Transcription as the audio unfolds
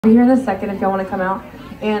Be here in a second if y'all want to come out,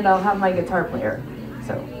 and I'll have my guitar player.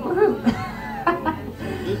 So, woohoo!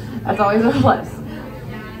 That's always a plus.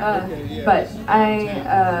 But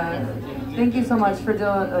I thank you so much for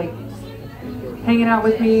hanging out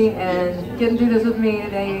with me and getting through this with me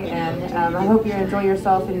today. And I hope you enjoy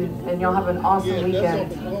yourself and y'all have an awesome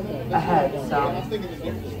weekend ahead. So.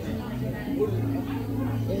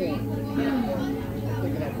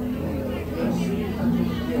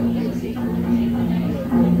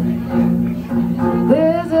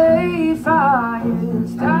 There's a fire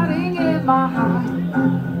starting in my heart,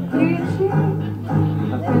 reaching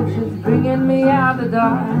my pictures, bringing me out the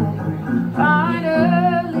dark.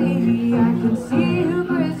 Finally, I can see who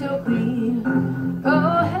crystal clean. Go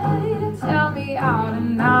ahead and tell me out,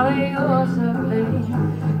 and now they all play.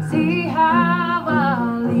 See how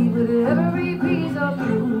I'll leave with every piece of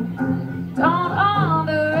you. Don't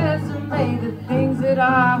underestimate the things that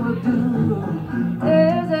I will do.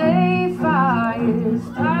 There's a fire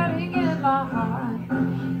starting in my heart,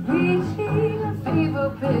 reaching a fever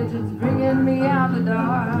pitch, it's bringing me out the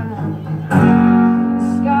dark. The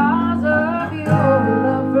scars of your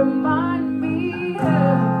love remind me of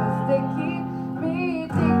us. They keep me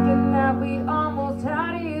thinking that we almost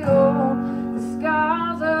had it all. The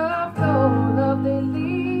scars of your love, they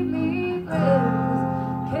leave me breathless.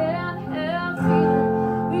 Can't help feeling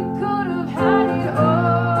we could have had it all.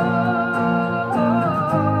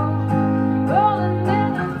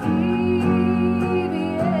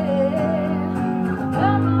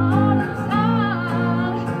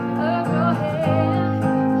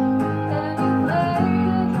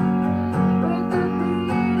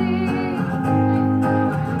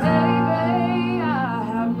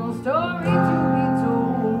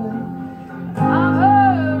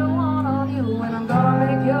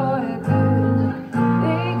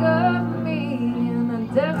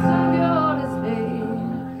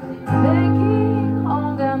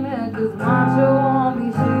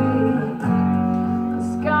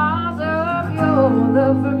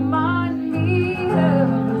 Love remind me of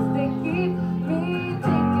us. They keep me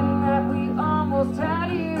thinking that we almost had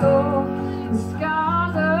it all. The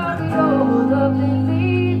scars of your love, they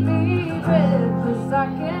leave me breathless. I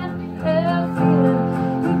can't help feeling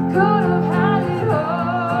we could have had it all.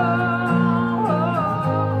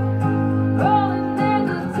 Rolling in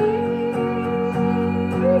the deep,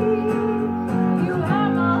 you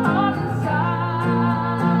have my heart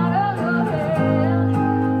inside of your hand,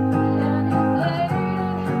 and you play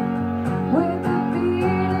with the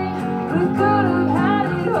feeling we could have had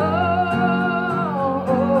it all.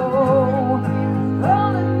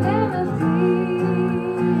 Rolling in the deep,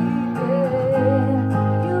 yeah.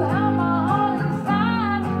 You have my heart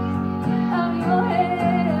inside of your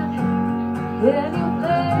head, and you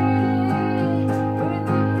play with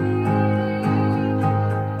the feeling.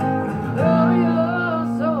 Throw your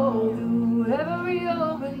soul through every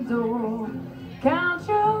open door. Count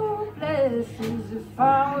your blessings if I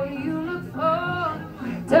were you. Look for,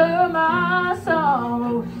 turn my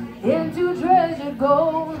sorrow into treasured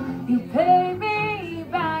gold. You pay me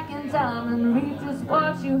back in time and reap just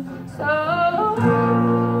what you sow.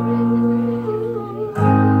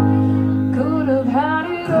 Could have had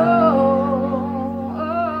it all.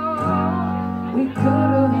 We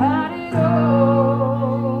could have had it all.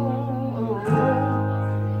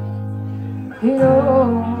 It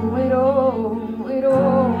all, it all, it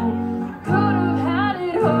all. Could have had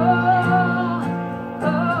it all.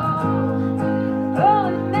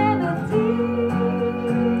 Rolling in the deep,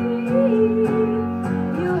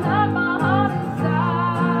 you have my heart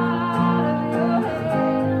inside of your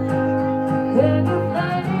hand, and you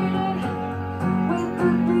played it with the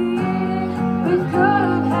beat. We could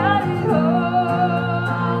have had it all.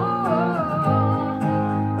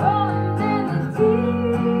 Rolling in the deep,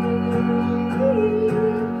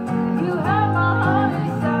 you have my heart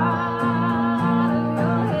inside of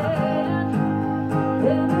your hand,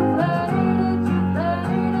 and you played it,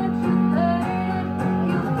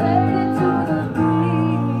 you played it to the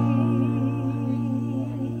beat.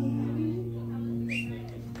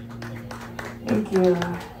 Thank you.